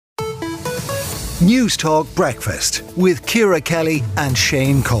News Talk Breakfast with Ciara Kelly and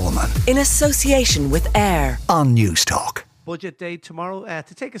Shane Coleman. In association with AIR On News Talk. Budget day tomorrow.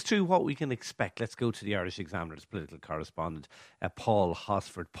 To take us through what we can expect, let's go to the Irish Examiner's political correspondent, Paul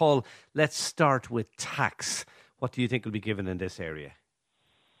Hosford. Paul, let's start with tax. What do you think will be given in this area?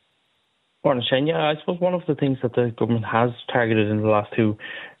 Morning, Shane. Yeah, I suppose one of the things that the government has targeted in the last two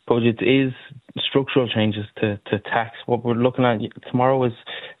budgets is structural changes to tax. What we're looking at tomorrow is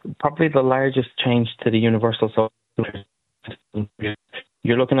probably the largest change to the universal social system.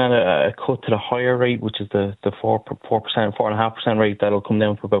 You're looking at a cut to the higher rate, which is the 4.5% rate. That'll come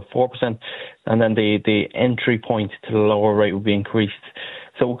down to about 4%. And then the entry point to the lower rate will be increased.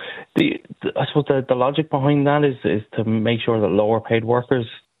 So I suppose the logic behind that is to make sure that lower paid workers,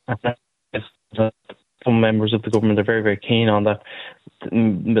 some members of the government are very, very keen on that.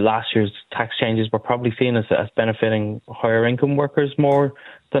 The last year's tax changes were probably seen as benefiting higher income workers more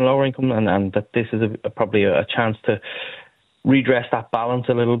than lower income, and that this is probably a chance to redress that balance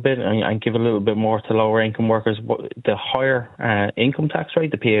a little bit and give a little bit more to lower income workers. The higher income tax rate,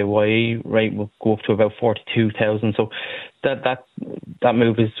 the PAYE rate, will go up to about 42,000. So that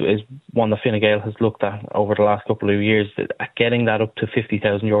move is one that Fine Gael has looked at over the last couple of years, at getting that up to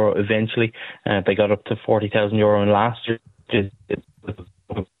 €50,000 eventually. They got up to €40,000 in last year,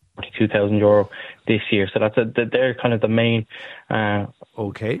 €42,000 this year. So they're kind of the main parts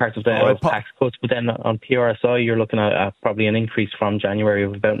of the tax cuts. But then on PRSI, you're looking at probably an increase from January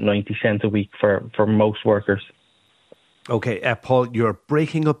of about 90 cents a week for most workers. Okay, Paul, you're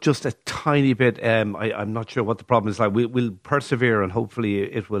breaking up just a tiny bit. I'm not sure what the problem is like. We'll persevere and hopefully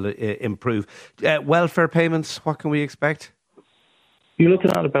it will improve. Welfare payments, what can we expect? You're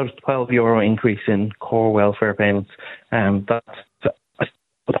looking at about a €12 increase in core welfare payments.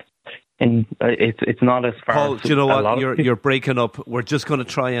 It's not as far. Paul, do you know what? You're breaking up. We're just going to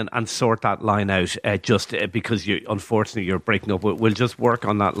try and sort that line out, because unfortunately you're breaking up. We'll just work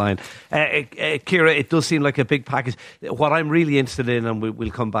on that line. Ciara, it does seem like a big package. What I'm really interested in, and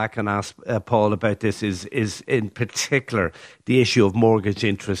we'll come back and ask Paul about this, is in particular the issue of mortgage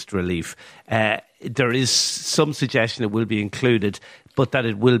interest relief. There is some suggestion it will be included, but that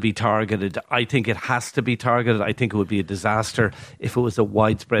it will be targeted. I think it has to be targeted. I think it would be a disaster if it was a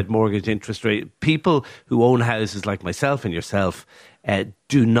widespread mortgage interest rate. People who own houses like myself and yourself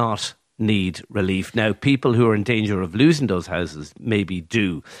do not need relief. Now, people who are in danger of losing those houses maybe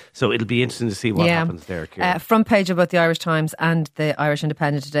do. So it'll be interesting to see what happens there, Ciara. Front page about the Irish Times and the Irish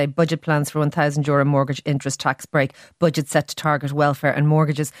Independent today. Budget plans for €1,000 mortgage interest tax break. Budget set to target welfare and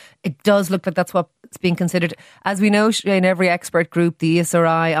mortgages. It does look like that's what's being considered. As we know, in every expert group, the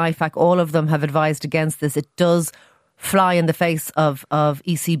ESRI, IFAC, all of them have advised against this. It does fly in the face of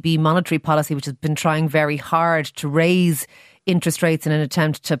ECB monetary policy, which has been trying very hard to raise interest rates in an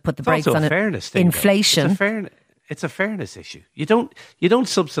attempt to put the brakes on inflation. It's a fairness issue. You don't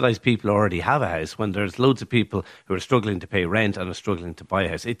subsidise people who already have a house when there's loads of people who are struggling to pay rent and are struggling to buy a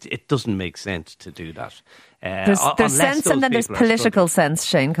house. It doesn't make sense to do that. There's sense and then there's political sense,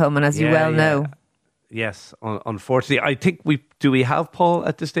 Shane Coleman, as you well know. Yes, unfortunately. I think do we have Paul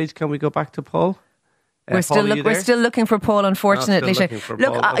at this stage? Can we go back to Paul? We're still looking for Paul, unfortunately.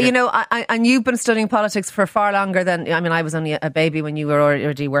 And you've been studying politics for far longer than, I was only a baby when you were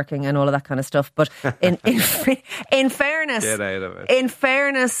already working and all of that kind of stuff. But in fairness,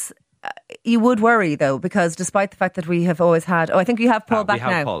 you would worry though, because despite the fact that we have always had, I think you have Paul back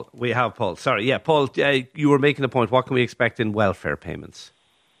now. We have Paul. Sorry, yeah, Paul. You were making a point. What can we expect in welfare payments?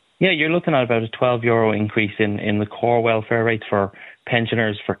 Yeah, you're looking at about a €12 increase in the core welfare rates for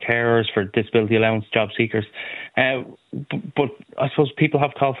pensioners, for carers, for disability allowance job seekers. But I suppose people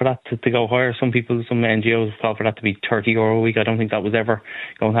have called for that to go higher. Some NGOs have called for that to be €30 a week. I don't think that was ever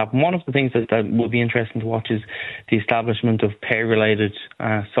going to happen. One of the things that will be interesting to watch is the establishment of pay-related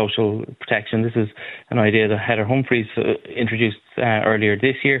social protection. This is an idea that Heather Humphreys introduced earlier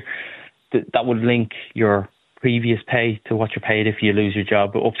this year. That would link your previous pay to what you're paid if you lose your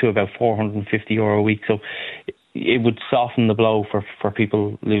job, up to about €450 a week. So it would soften the blow for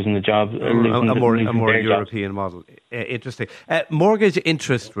people losing the job. A more European model. Interesting. Mortgage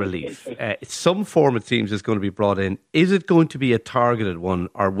interest relief. Some form, it seems, is going to be brought in. Is it going to be a targeted one,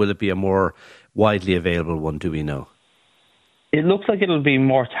 or will it be a more widely available one? Do we know? It looks like it'll be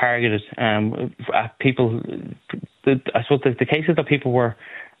more targeted at people. I suppose the cases that people were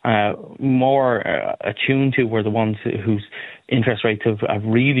more attuned to were the ones whose interest rates have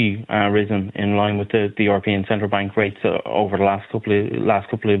really risen in line with the European Central Bank rates over the last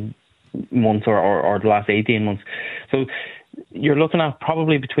couple of months or the last 18 months. So you're looking at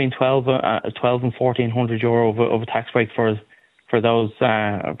probably between 12 and €1,400 of a tax break for for those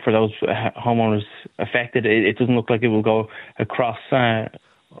homeowners affected. It doesn't look like it will go across.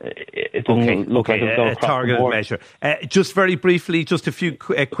 It doesn't look like it will go across targeted the board. measure. Just very briefly, just a few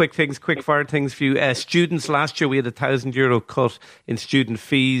quick fire things for you. Students, last year we had €1,000 cut in student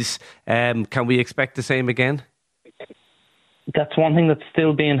fees. Can we expect the same again? That's one thing that's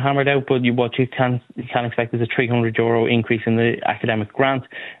still being hammered out, but what you can expect is a €300 increase in the academic grant,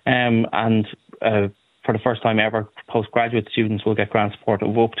 and for the first time ever, postgraduate students will get grant support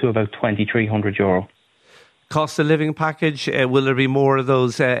of up to about €2,300. Cost of living package, will there be more of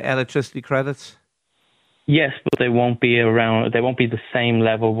those electricity credits? Yes, but they won't be the same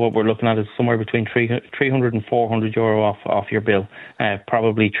level. What we're looking at is somewhere between €300 and €400 off your bill.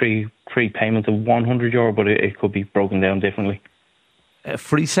 Probably three payments of €100, but it could be broken down differently.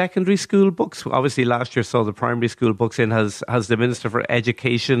 Free secondary school books. Obviously, last year saw the primary school books in. Has the Minister for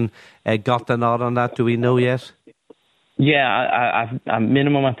Education got the nod on that? Do we know yet? Yeah, at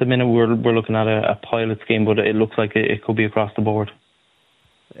minimum at the minute we're looking at a pilot scheme, but it looks like it could be across the board.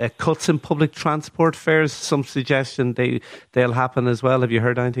 Cuts in public transport fares, some suggestion they'll happen as well. Have you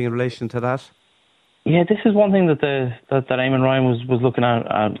heard anything in relation to that? Yeah, this is one thing that Eamon Ryan was looking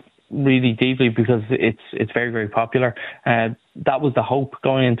at really deeply, because it's very, very popular. That was the hope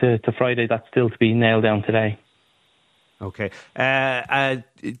going into Friday. That's still to be nailed down today. Okay.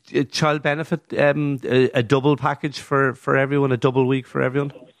 Child benefit, a double package for everyone, a double week for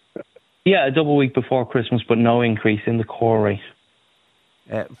everyone? Yeah, a double week before Christmas, but no increase in the core rate.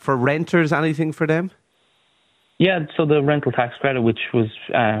 For renters, anything for them? Yeah, so the rental tax credit, which was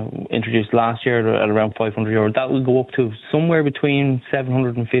introduced last year at around €500, that will go up to somewhere between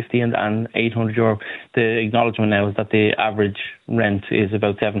 €750 and €800. The acknowledgement now is that the average rent is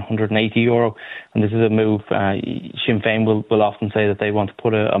about €780, and this is a move. Sinn Féin will often say that they want to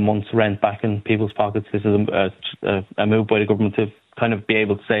put a month's rent back in people's pockets. This is a move by the government to kind of be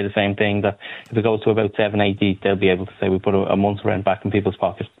able to say the same thing, that if it goes to about €780, they'll be able to say we put a month's rent back in people's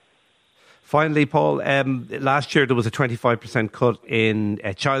pockets. Finally, Paul, last year there was a 25% cut in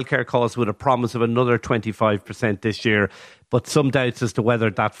childcare costs with a promise of another 25% this year, but some doubts as to whether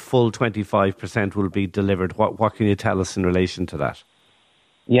that full 25% will be delivered. What can you tell us in relation to that?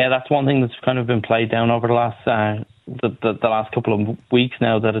 Yeah, that's one thing that's kind of been played down over the last the last couple of weeks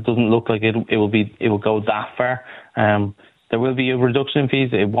now, that it doesn't look like it will go that far. There will be a reduction in fees.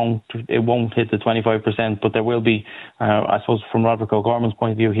 It won't hit the 25%, but there will be, I suppose, from Roderick O'Gorman's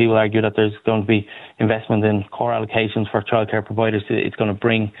point of view, he will argue that there's going to be investment in core allocations for childcare providers. It's going to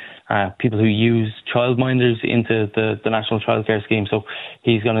bring people who use childminders into the National Childcare Scheme. So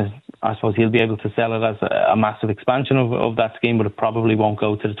he's going to, I suppose, he'll be able to sell it as a massive expansion of that scheme, but it probably won't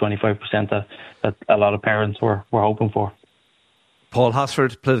go to the 25% that a lot of parents were hoping for. Paul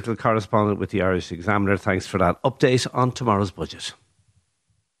Hosford, political correspondent with the Irish Examiner. Thanks for that update on tomorrow's budget.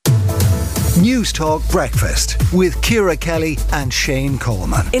 News Talk Breakfast with Ciara Kelly and Shane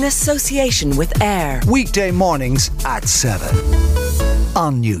Coleman. In association with AIR. Weekday mornings at 7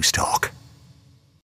 on News Talk.